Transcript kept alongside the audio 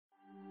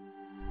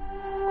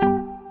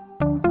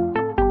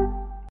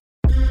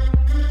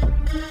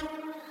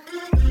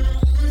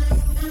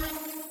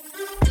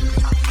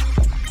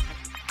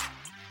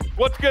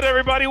What's good,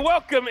 everybody?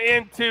 Welcome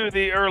into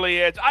the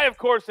Early Edge. I, of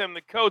course, am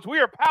the coach. We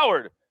are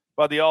powered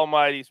by the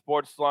almighty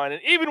Sports Line.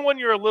 And even when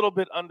you're a little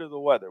bit under the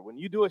weather, when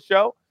you do a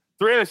show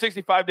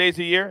 365 days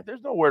a year, there's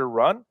nowhere to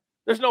run.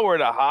 There's nowhere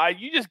to hide.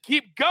 You just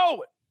keep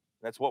going.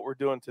 That's what we're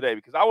doing today,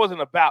 because I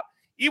wasn't about,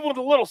 even with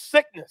a little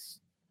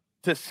sickness,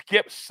 to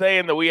skip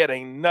saying that we had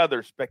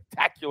another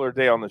spectacular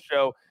day on the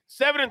show.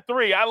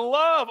 7-3. I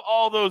love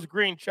all those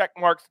green check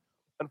marks.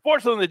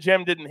 Unfortunately, the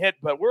gym didn't hit,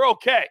 but we're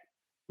okay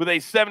with a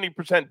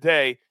 70%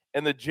 day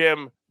and the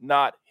gym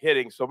not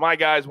hitting. So my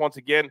guys, once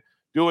again,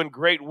 doing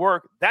great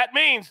work. That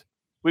means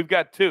we've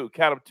got two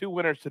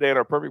winners today in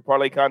our Perfect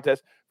Parlay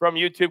contest from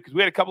YouTube, because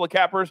we had a couple of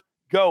cappers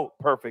go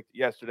perfect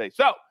yesterday.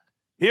 So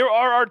here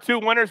are our two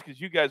winners,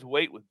 because you guys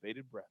wait with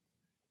bated breath.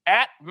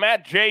 At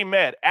Matt J.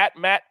 Med, at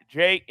Matt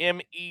J.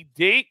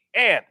 M-E-D,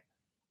 and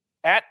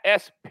at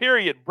S.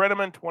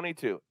 Brenneman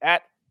 22.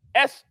 At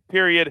S.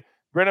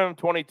 Brennan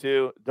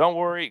 22. Don't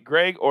worry,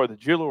 Greg or the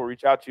jeweler will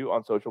reach out to you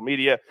on social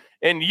media.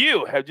 And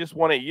you have just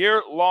won a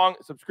year-long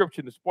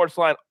subscription to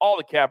Sportsline, all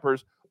the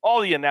cappers, all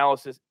the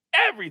analysis,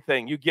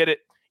 everything. You get it.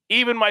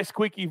 Even my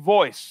squeaky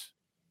voice,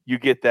 you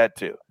get that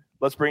too.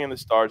 Let's bring in the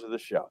stars of the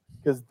show,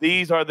 because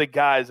these are the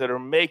guys that are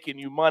making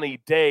you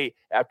money day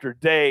after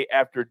day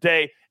after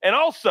day, and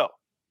also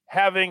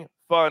having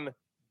fun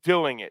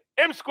doing it.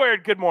 M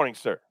Squared, good morning,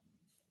 sir.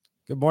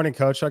 Good morning,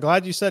 Coach. I'm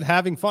glad you said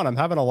having fun. I'm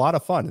having a lot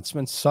of fun. It's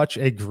been such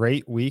a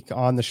great week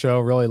on the show.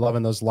 Really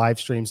loving those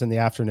live streams in the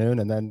afternoon,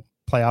 and then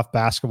playoff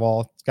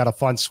basketball. It's got a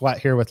fun sweat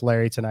here with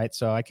Larry tonight,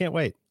 so I can't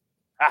wait.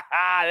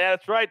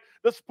 That's right.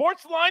 The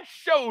Sports Line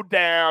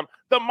Showdown.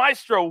 The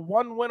Maestro,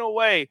 one win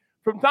away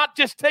from not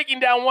just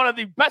taking down one of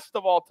the best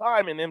of all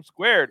time in M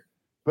Squared,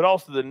 but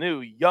also the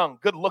new, young,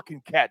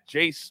 good-looking cat,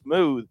 Jay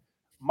Smooth.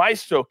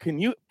 Maestro, can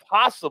you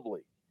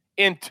possibly,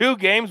 in 2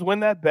 games,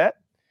 win that bet?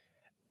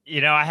 You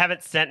know, I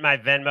haven't sent my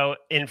Venmo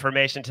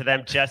information to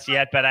them just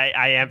yet, but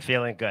I am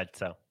feeling good.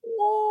 So,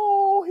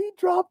 oh, he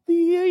dropped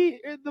the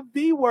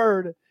V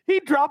word.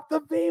 He dropped the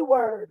V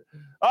word.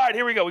 All right,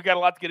 here we go. We got a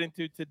lot to get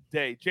into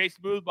today. Jay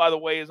Smooth, by the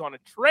way, is on a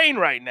train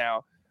right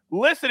now,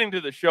 listening to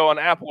the show on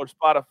Apple or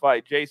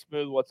Spotify. Jay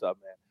Smooth, what's up,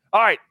 man?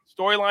 All right,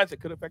 storylines that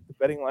could affect the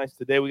betting lines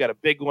today. We got a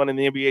big one in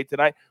the NBA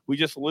tonight we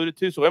just alluded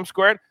to. So, M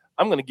Squared,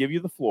 I'm going to give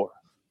you the floor.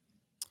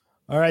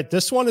 All right,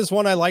 this one is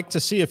one I like to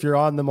see if you're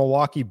on the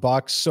Milwaukee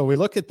Bucks. So we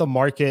look at the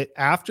market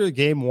after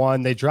game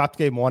one. They dropped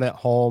game one at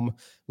home.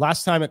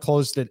 Last time it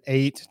closed at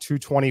 8,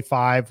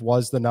 225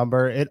 was the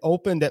number. It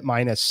opened at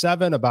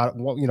 -7, about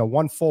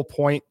 1 full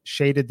point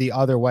shaded the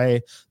other way.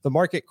 The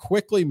market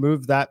quickly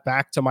moved that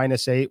back to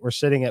 -8. We're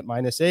sitting at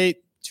 -8.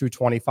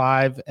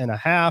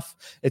 225.5.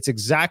 It's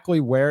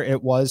exactly where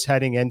it was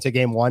heading into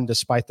game one,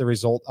 despite the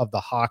result of the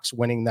Hawks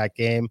winning that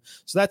game.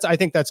 So I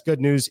think that's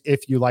good news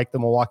if you like the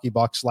Milwaukee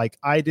Bucks like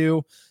I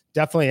do.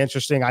 Definitely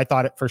interesting. I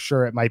thought for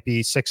sure it might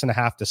be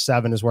 6.5 to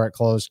 7 is where it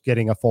closed,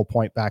 getting a full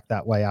point back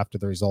that way after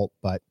the result.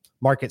 But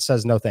market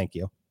says no, thank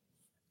you.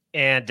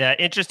 And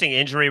interesting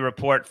injury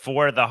report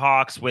for the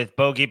Hawks with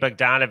Bogi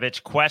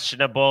Bogdanovic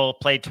questionable,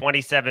 played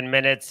 27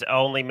 minutes,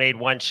 only made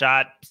 1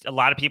 shot. A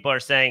lot of people are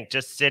saying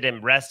just sit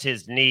him, rest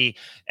his knee,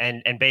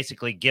 and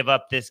basically give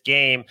up this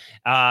game.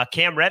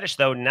 Cam Reddish,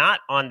 though,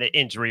 not on the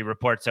injury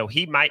report, so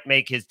he might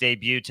make his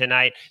debut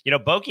tonight. You know,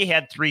 Bogi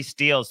had 3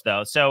 steals,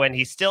 though, and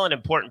he's still an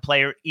important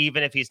player,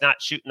 even if he's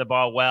not shooting the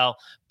ball well.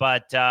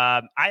 But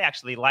I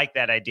actually like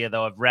that idea,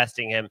 though, of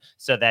resting him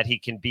so that he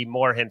can be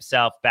more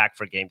himself back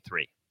for game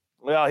 3.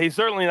 Well, he's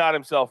certainly not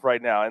himself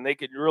right now, and they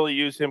could really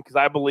use him, because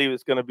I believe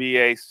it's going to be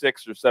a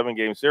 6 or 7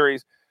 game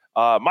series.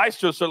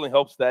 Maestro certainly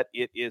hopes that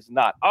it is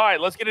not. All right,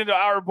 let's get into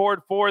our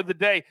board for the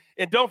day.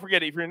 And don't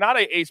forget, if you're not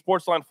a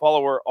Sportsline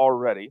follower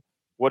already,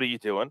 what are you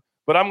doing?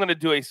 But I'm going to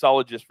do a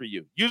solid just for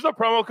you. Use the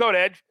promo code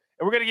EDGE,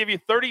 and we're going to give you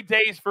 30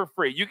 days for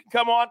free. You can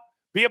come on,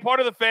 be a part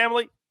of the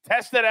family,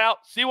 test it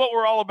out, see what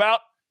we're all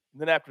about.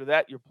 And then after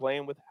that, you're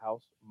playing with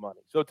house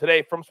money. So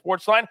today from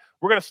Sportsline,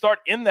 we're going to start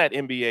in that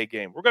NBA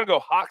game. We're going to go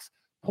Hawks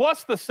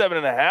plus the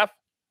 7.5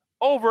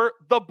 over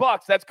the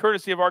Bucks. That's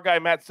courtesy of our guy,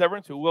 Matt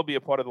Severance, who will be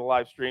a part of the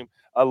live stream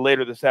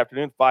later this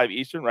afternoon, 5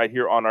 Eastern, right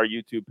here on our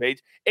YouTube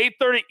page.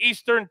 8:30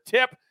 Eastern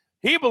tip.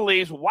 He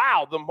believes,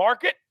 wow, the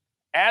market,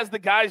 as the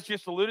guys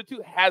just alluded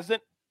to,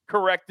 hasn't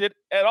corrected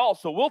at all.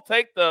 So we'll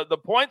take the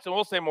points, and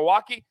we'll say,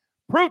 Milwaukee,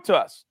 prove to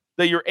us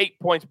that you're 8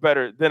 points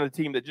better than a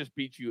team that just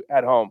beat you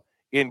at home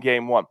in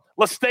game one.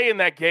 Let's stay in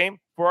that game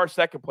for our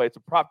second play. It's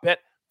a prop bet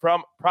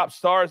from Prop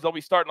Stars. They'll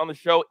be starting on the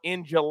show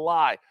in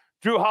July.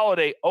 Drew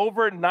Holiday,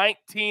 over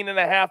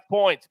 19.5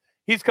 points.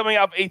 He's coming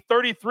off a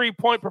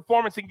 33-point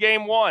performance in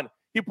game one.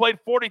 He played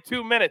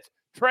 42 minutes.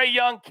 Trae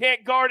Young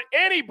can't guard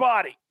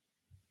anybody.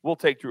 We'll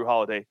take Drew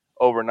Holiday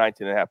over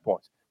 19.5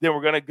 points. Then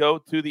we're going to go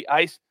to the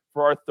ice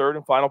for our third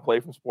and final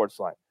play from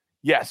Sportsline.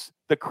 Yes,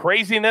 the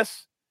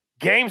craziness,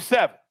 game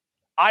 7.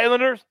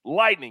 Islanders,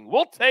 Lightning.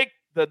 We'll take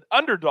the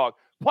underdog,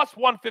 plus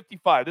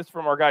 155. This is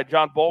from our guy,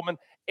 John Bowman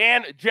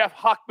and Jeff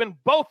Hockman,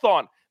 both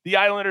on the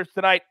Islanders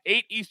tonight.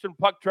 8 Eastern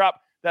puck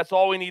drop. That's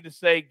all we need to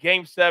say.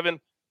 Game 7,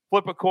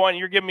 flip a coin.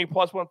 You're giving me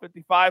plus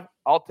 155.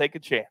 I'll take a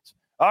chance.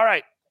 All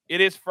right.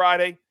 It is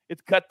Friday.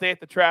 It's cut day at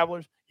the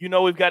Travelers. You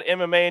know we've got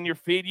MMA in your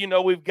feed. You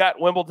know we've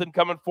got Wimbledon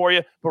coming for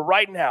you. But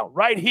right now,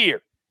 right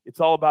here, it's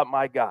all about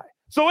my guy.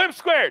 So M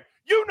squared,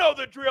 you know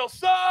the drill,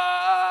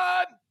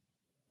 son.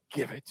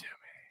 Give it to me.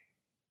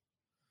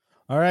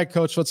 All right,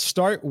 Coach, let's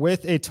start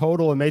with a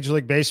total in Major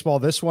League Baseball.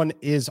 This one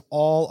is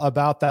all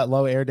about that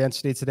low air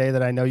density today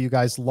that I know you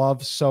guys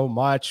love so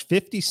much.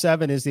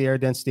 57 is the air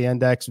density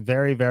index.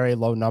 Very, very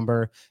low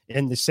number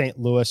in the St.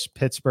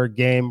 Louis-Pittsburgh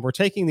game. We're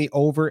taking the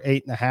over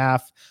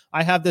 8.5.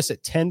 I have this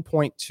at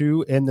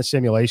 10.2 in the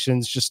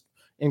simulations. Just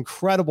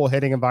incredible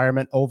hitting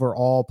environment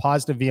overall,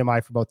 positive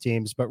VMI for both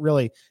teams, but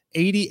really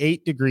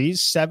 88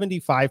 degrees,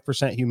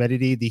 75%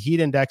 humidity. The heat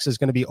index is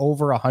going to be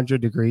over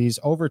 100 degrees,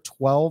 over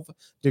 12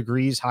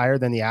 degrees higher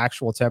than the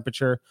actual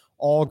temperature.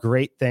 All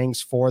great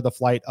things for the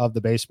flight of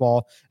the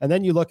baseball. And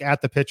then you look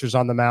at the pitchers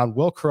on the mound.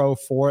 Will Crowe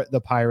for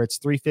the Pirates,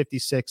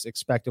 356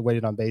 expected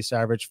weighted on base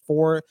average,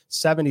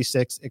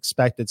 476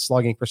 expected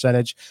slugging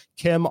percentage.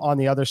 Kim on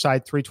the other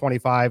side,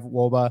 325.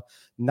 Woba,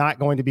 not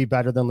going to be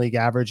better than league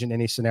average in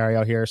any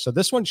scenario here. So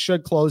this one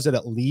should close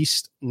at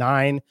least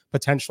 9,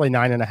 potentially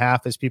 9.5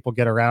 as people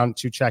get around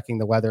to checking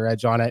the weather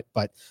edge on it.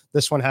 But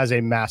this one has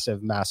a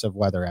massive, massive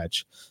weather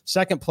edge.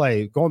 Second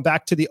play, going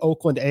back to the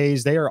Oakland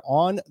A's. They are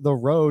on the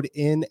road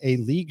in a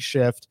league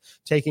shift,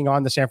 taking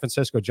on the San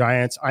Francisco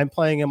Giants. I'm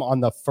playing him on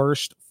the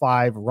first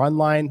 5 run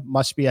line.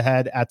 Must be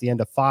ahead at the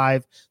end of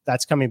 5.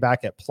 That's coming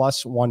back at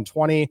plus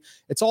 120.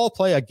 It's all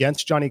play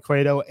against Johnny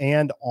Cueto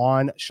and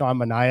on Sean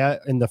Manaea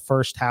in the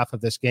first half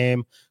of this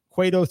game.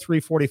 Cueto,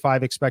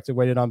 345 expected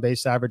weighted on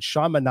base average.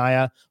 Sean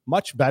Manaea,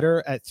 much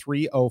better at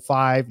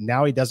 305.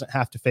 Now he doesn't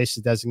have to face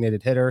the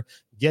designated hitter.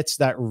 Gets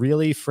that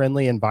really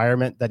friendly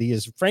environment that he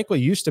is frankly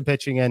used to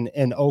pitching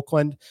in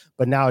Oakland,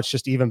 but now it's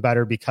just even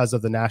better because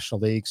of the National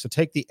League. So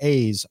take the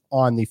A's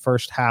on the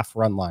first half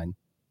run line.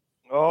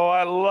 Oh,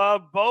 I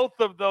love both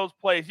of those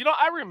plays. You know,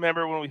 I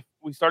remember when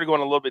we started going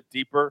a little bit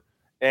deeper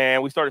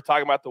and we started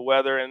talking about the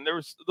weather, and there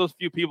was those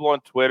few people on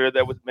Twitter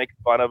that was making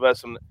fun of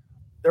us, and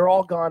they're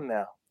all gone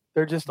now.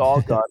 They're just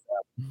all gone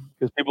now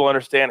because people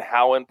understand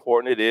how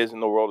important it is in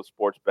the world of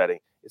sports betting.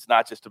 It's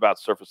not just about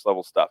surface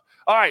level stuff.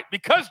 All right,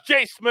 because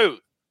Jay Smooth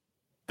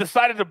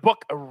decided to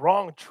book a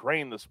wrong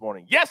train this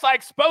morning. Yes, I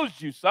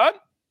exposed you, son.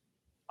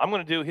 I'm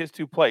going to do his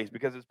 2 plays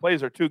because his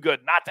plays are too good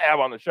not to have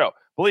on the show.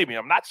 Believe me,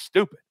 I'm not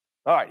stupid.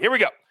 All right, here we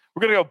go.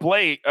 We're going to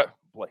go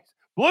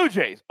Blue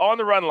Jays on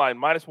the run line,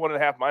 minus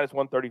 1.5, minus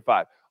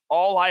 135.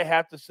 All I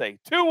have to say,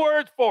 2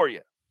 words for you.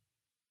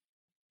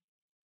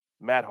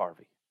 Matt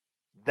Harvey.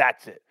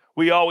 That's it.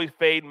 We always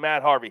fade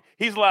Matt Harvey.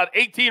 He's allowed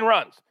 18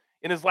 runs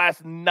in his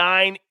last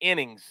 9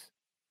 innings.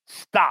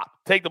 Stop.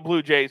 Take the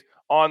Blue Jays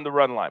on the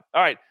run line.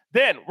 All right,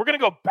 then we're going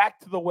to go back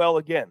to the well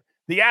again.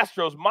 The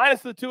Astros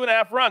minus the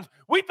 2.5 runs.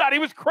 We thought he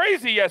was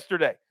crazy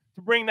yesterday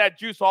to bring that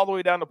juice all the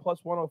way down to plus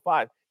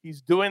 105.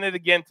 He's doing it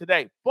again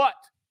today. But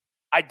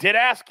I did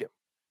ask him,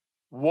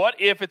 what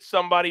if it's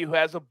somebody who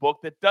has a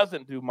book that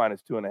doesn't do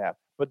minus 2.5,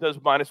 but does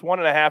minus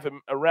 1.5 and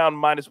around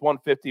minus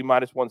 150,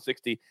 minus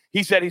 160?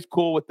 He said he's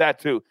cool with that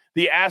too.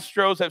 The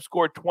Astros have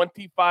scored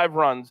 25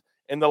 runs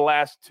in the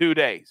last 2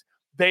 days.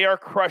 They are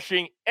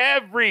crushing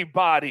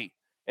everybody.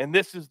 And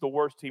this is the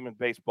worst team in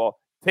baseball.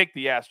 Take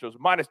the Astros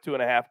minus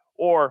 2.5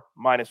 or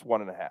minus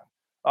 1.5.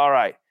 All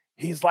right.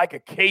 He's like a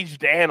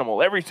caged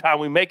animal every time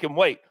we make him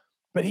wait.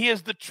 But he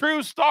is the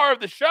true star of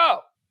the show.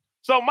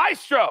 So,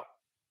 Maestro,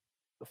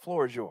 the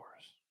floor is yours.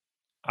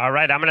 All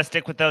right, I'm going to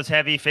stick with those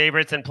heavy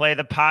favorites and play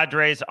the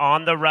Padres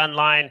on the run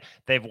line.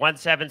 They've won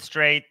 7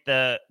 straight.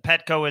 The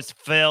Petco is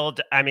filled.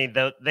 I mean,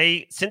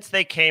 since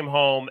they came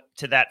home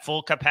to that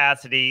full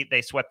capacity,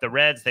 they swept the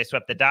Reds, they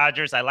swept the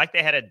Dodgers. I like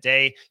they had a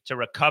day to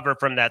recover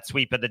from that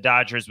sweep of the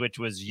Dodgers, which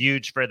was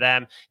huge for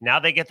them. Now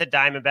they get the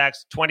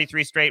Diamondbacks,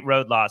 23 straight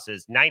road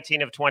losses,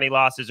 19 of 20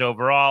 losses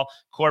overall.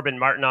 Corbin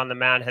Martin on the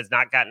mound has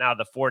not gotten out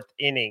of the 4th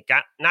inning,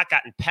 not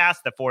gotten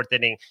past the 4th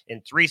inning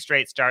in 3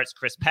 straight starts.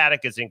 Chris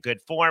Paddock is in good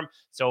form.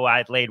 So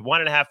I laid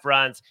 1.5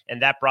 runs,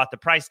 and that brought the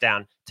price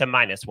down to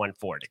minus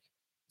 140.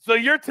 So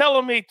you're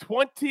telling me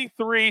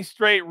 23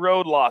 straight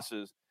road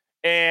losses,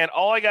 and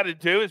all I got to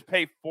do is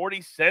pay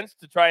 40 cents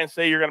to try and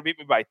say you're going to beat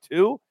me by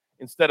 2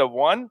 instead of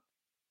 1?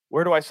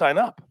 Where do I sign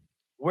up?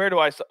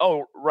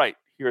 Oh, right,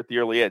 here at the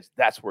Early Edge.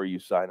 That's where you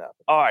sign up.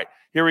 All right,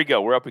 here we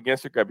go. We're up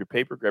against it. Grab your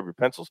paper, grab your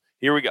pencils.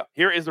 Here we go.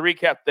 Here is the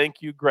recap.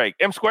 Thank you, Greg.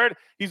 M squared,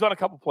 he's on a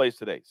couple plays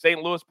today.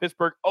 St. Louis,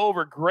 Pittsburgh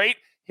over. Great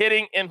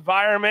hitting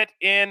environment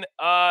in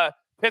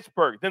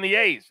Pittsburgh. Then the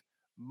A's,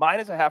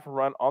 minus a half a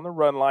run on the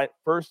run line.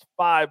 First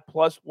 5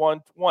 plus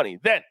 120.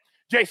 Then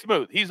Jay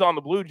Smooth, he's on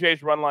the Blue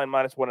Jays run line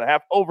minus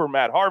 1.5 over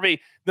Matt Harvey.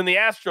 Then the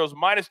Astros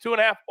minus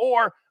 2.5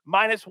 or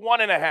minus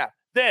 1.5.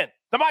 Then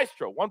the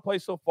Maestro, 1 play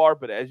so far,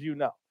 but as you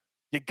know,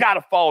 you got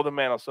to follow the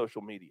man on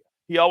social media.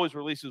 He always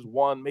releases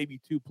 1, maybe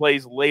 2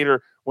 plays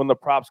later when the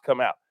props come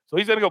out. So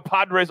he's going to go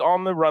Padres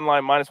on the run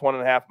line minus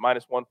 1.5,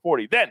 minus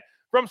 140. Then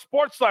from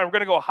Sportsline, we're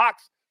going to go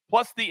Hawks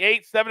plus the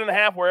 8,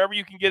 7.5, wherever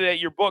you can get it at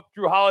your book.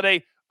 Drew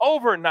Holiday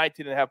over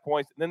 19.5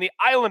 points. And then the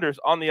Islanders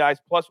on the ice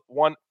plus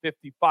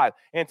 155.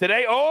 And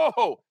today,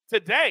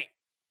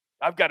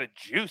 I've got a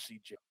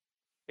juicy gem.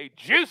 a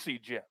juicy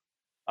gem.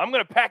 I'm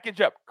going to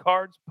package up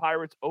Cards,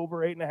 Pirates over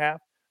 8.5.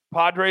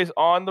 Padres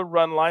on the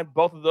run line.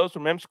 Both of those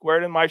from M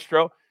Squared and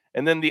Maestro.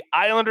 And then the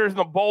Islanders and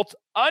the Bolts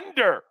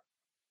under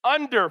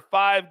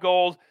 5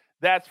 goals.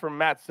 That's from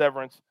Matt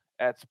Severance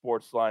at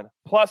Sportsline.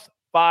 Plus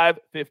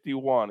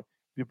 551 if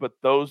you put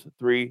those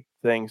 3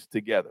 things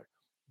together.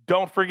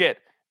 Don't forget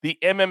the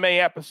MMA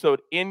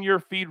episode in your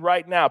feed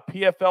right now.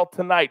 PFL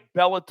tonight,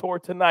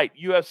 Bellator tonight,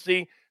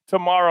 UFC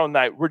tomorrow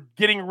night. We're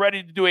getting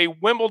ready to do a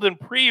Wimbledon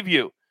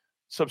preview.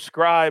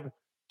 Subscribe,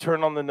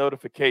 turn on the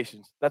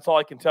notifications. That's all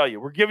I can tell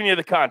you. We're giving you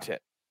the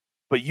content,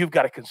 but you've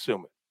got to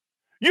consume it.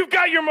 You've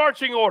got your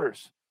marching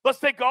orders. Let's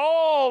take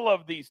all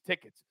of these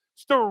tickets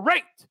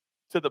straight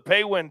to the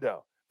pay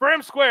window. For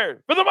M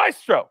Squared, for the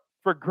Maestro,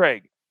 for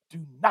Greg. Do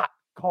not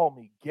call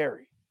me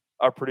Gary,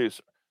 our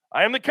producer.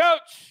 I am the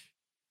coach.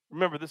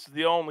 Remember, this is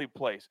the only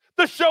place,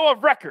 the show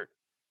of record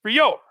for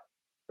your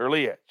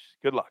early edge.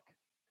 Good luck.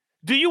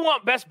 Do you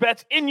want best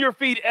bets in your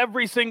feed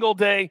every single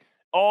day?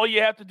 All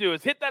you have to do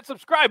is hit that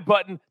subscribe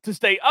button to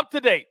stay up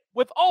to date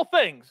with all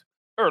things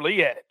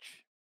early edge.